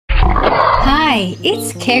Hi,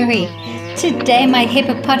 it's Kerry. Today my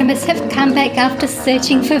hippopotamus have come back after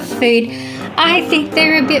searching for food. I think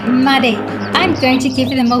they're a bit muddy. I'm going to give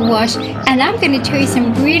them a wash and I'm going to tell you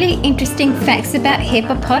some really interesting facts about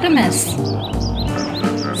hippopotamus.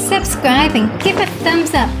 Subscribe and give a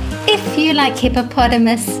thumbs up if you like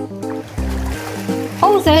hippopotamus.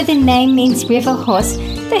 Although the name means river horse,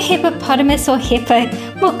 the hippopotamus or hippo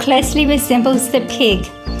more closely resembles the pig.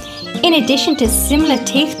 In addition to similar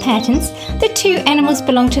teeth patterns, the two animals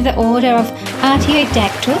belong to the order of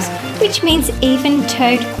Artiodactyls, which means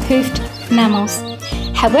even-toed, hoofed mammals.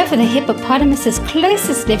 However, the hippopotamus's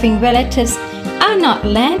closest living relatives are not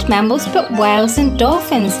land mammals but whales and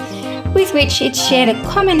dolphins, with which it shared a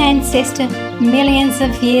common ancestor millions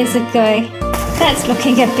of years ago. That's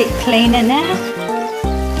looking a bit cleaner now.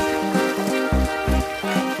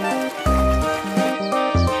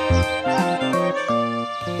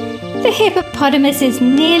 The hippopotamus is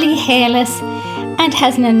nearly hairless and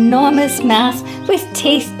has an enormous mouth with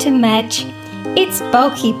teeth to match. Its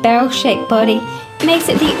bulky barrel-shaped body makes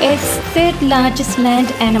it the Earth's third largest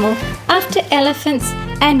land animal after elephants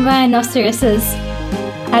and rhinoceroses.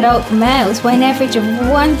 Adult males weigh an average of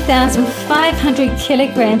 1,500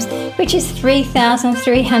 kilograms, which is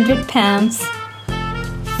 3,300 pounds.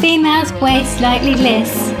 Females weigh slightly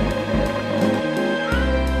less.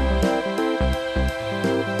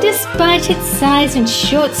 Despite its size and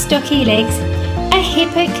short, stocky legs, a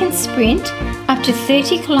hippo can sprint up to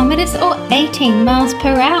 30 kilometers or 18 miles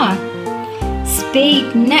per hour.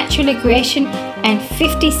 Speed, natural aggression, and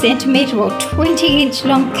 50 centimeter or 20-inch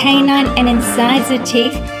long canine and incisor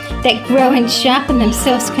teeth that grow and sharpen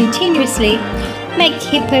themselves continuously make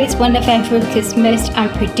hippos one of Africa's most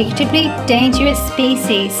unpredictably dangerous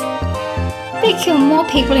species. They kill more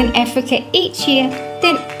people in Africa each year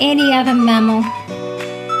than any other mammal.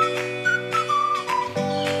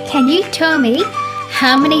 Can you tell me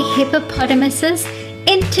how many hippopotamuses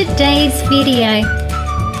in today's video?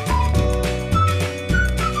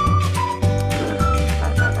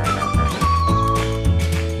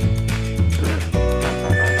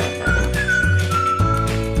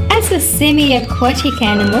 As a semi-aquatic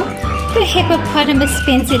animal, the hippopotamus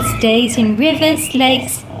spends its days in rivers,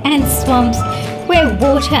 lakes and swamps where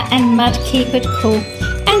water and mud keep it cool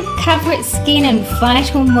and cover its skin in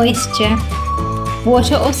vital moisture.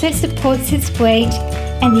 Water also supports its weight,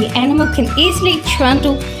 and the animal can easily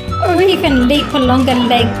trundle or even leap along a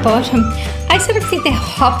lake bottom. I sort of think they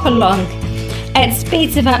hop along at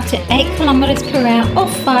speeds of up to 8 kilometers per hour or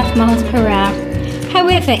 5 miles per hour.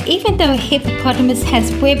 However, even though a hippopotamus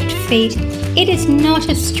has webbed feet, it is not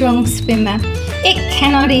a strong swimmer. It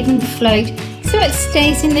cannot even float, so it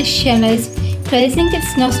stays in the shallows, closing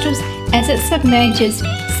its nostrils as it submerges,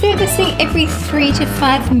 servicing every 3 to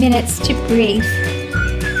 5 minutes to breathe.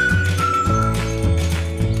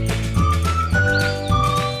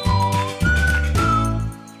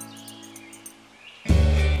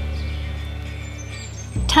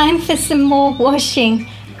 Time for some more washing.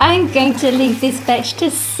 I'm going to leave this batch to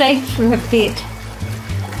soak for a bit.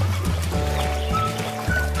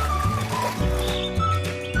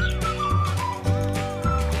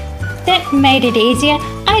 That made it easier.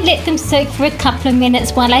 I let them soak for a couple of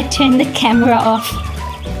minutes while I turn the camera off.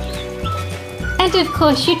 And of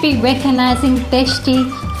course you'd be recognizing Beshti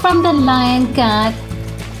from the Lion Guard.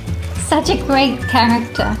 Such a great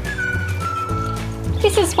character.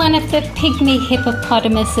 This is one of the pygmy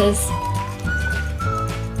hippopotamuses.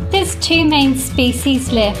 There's two main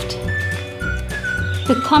species left.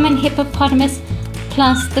 The common hippopotamus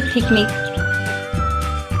plus the pygmy.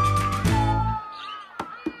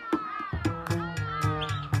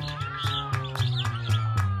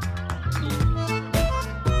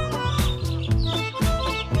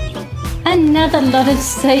 Another lot of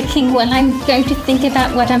soaking while I'm going to think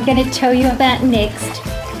about what I'm going to tell you about next.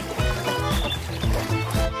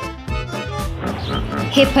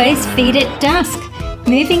 Hippos feed at dusk,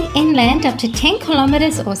 moving inland up to 10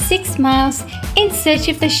 kilometers or 6 miles in search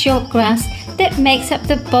of the short grass that makes up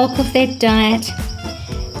the bulk of their diet.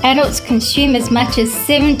 Adults consume as much as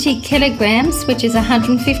 70 kilograms, which is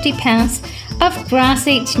 150 pounds, of grass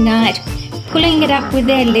each night, pulling it up with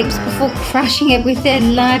their lips before crushing it with their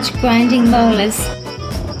large grinding molars.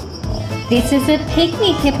 This is a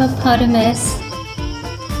pygmy hippopotamus.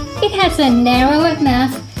 It has a narrower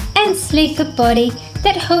mouth and sleeker body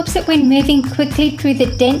that helps it when moving quickly through the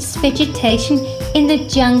dense vegetation in the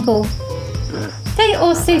jungle. They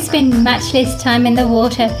also spend much less time in the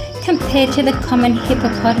water compared to the common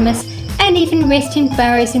hippopotamus and even rest in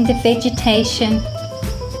burrows in the vegetation.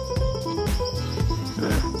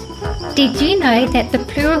 Did you know that the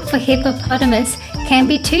plural for hippopotamus can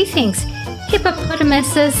be two things,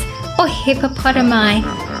 hippopotamuses, or hippopotami.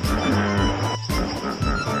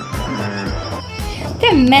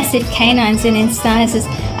 Their massive canines and incisors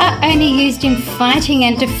are only used in fighting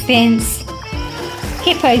and defense.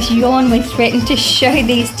 Hippos yawn when threatened to show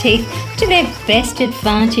these teeth to their best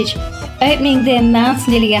advantage, opening their mouths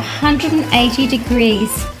nearly 180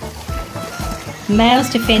 degrees. Males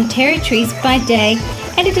defend territories by day,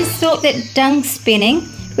 and it is thought that dung spinning,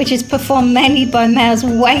 which is performed mainly by males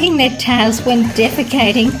wagging their tails when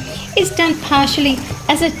defecating, is done partially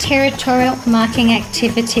as a territorial marking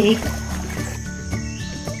activity.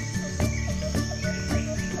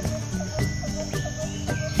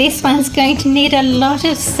 This one's going to need a lot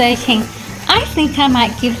of soaking. I think I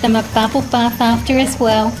might give them a bubble bath after as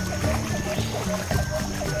well.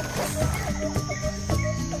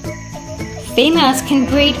 Females can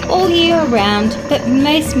breed all year round, but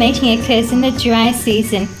most mating occurs in the dry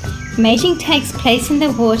season. Mating takes place in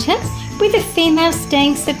the water, with the female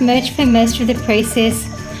staying submerged for most of the process.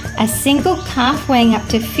 A single calf weighing up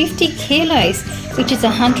to 50 kilos, which is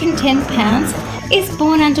 110 pounds, is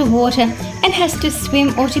born underwater and has to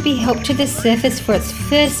swim or to be helped to the surface for its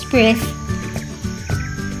first breath.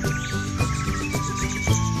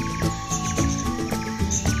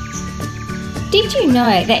 Did you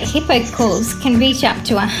know that hippo calls can reach up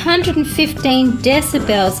to 115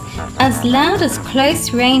 decibels, as loud as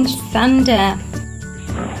close-range thunder?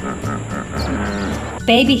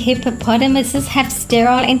 Baby hippopotamuses have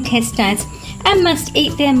sterile intestines and must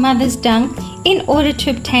eat their mother's dung in order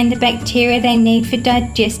to obtain the bacteria they need for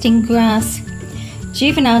digesting grass.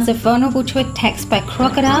 Juveniles are vulnerable to attacks by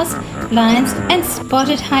crocodiles, lions and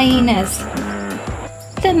spotted hyenas.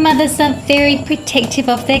 The mothers are very protective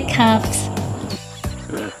of their calves.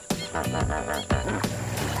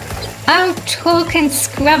 I'll talk and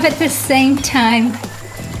scrub at the same time.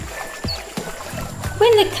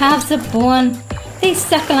 When the calves are born, they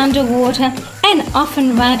suckle underwater and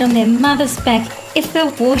often ride on their mother's back if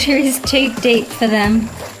the water is too deep for them.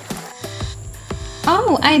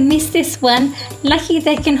 Oh, I missed this one. Lucky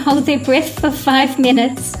they can hold their breath for 5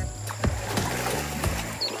 minutes.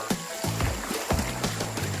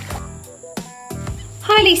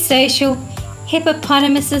 Highly social,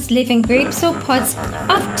 hippopotamuses live in groups or pods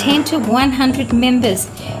of 10 to 100 members,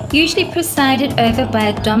 usually presided over by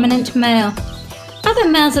a dominant male. Other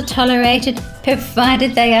males are tolerated,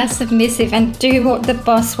 provided they are submissive and do what the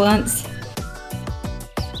boss wants.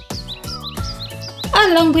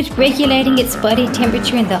 Along with regulating its body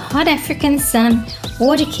temperature in the hot African sun,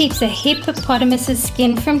 water keeps a hippopotamus's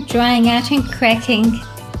skin from drying out and cracking.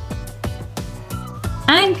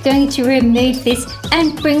 I'm going to remove this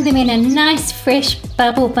and bring them in a nice fresh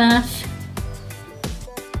bubble bath.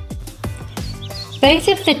 Both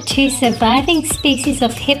of the two surviving species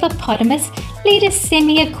of hippopotamus lead a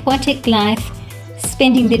semi-aquatic life,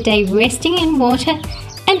 spending the day resting in water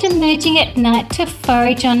and emerging at night to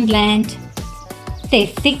forage on land. Their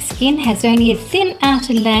thick skin has only a thin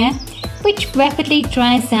outer layer, which rapidly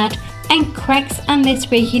dries out and cracks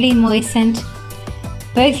unless regularly moistened.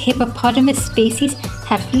 Both hippopotamus species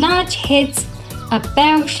have large heads, a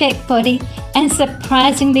barrel-shaped body and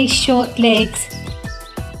surprisingly short legs.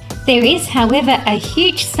 There is, however, a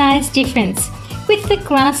huge size difference, with the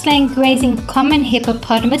grassland grazing common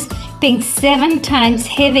hippopotamus being 7 times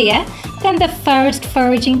heavier than the forest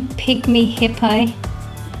foraging pygmy hippo.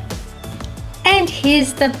 And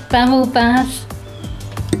here's the bubble bath.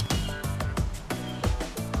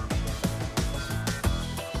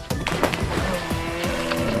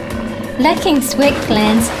 Lacking sweat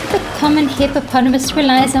glands, the common hippopotamus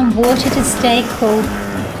relies on water to stay cool.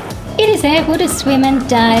 It is able to swim and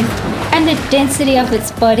dive, and the density of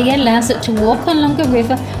its body allows it to walk along a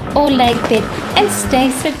river or lake bed and stay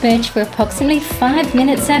submerged for approximately 5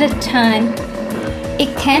 minutes at a time.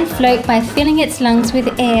 It can float by filling its lungs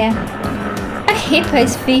with air. A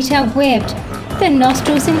hippo's feet are webbed. The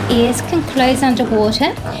nostrils and ears can close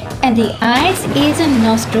underwater, and the eyes, ears and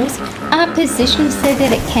nostrils are positioned so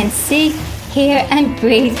that it can see, hear and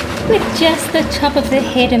breathe, with just the top of the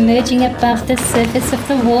head emerging above the surface of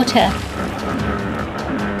the water.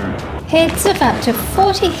 Herds of up to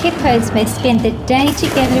 40 hippos may spend the day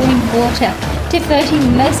together in water,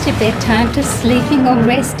 devoting most of their time to sleeping or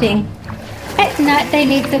resting. At night they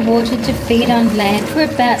leave the water to feed on land for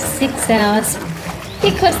about 6 hours.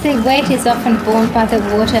 Because their weight is often borne by the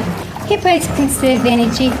water, hippos conserve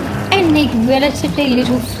energy and need relatively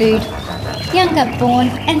little food. Young are born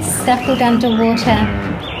and suckled underwater.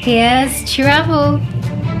 Here's trouble.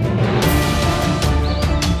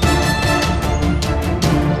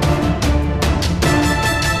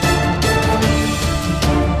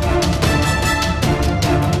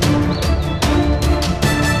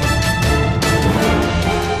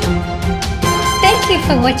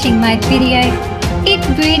 for watching my video. It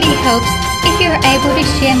really helps if you're able to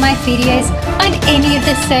share my videos on any of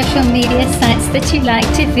the social media sites that you like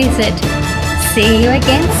to visit. See you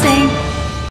again soon.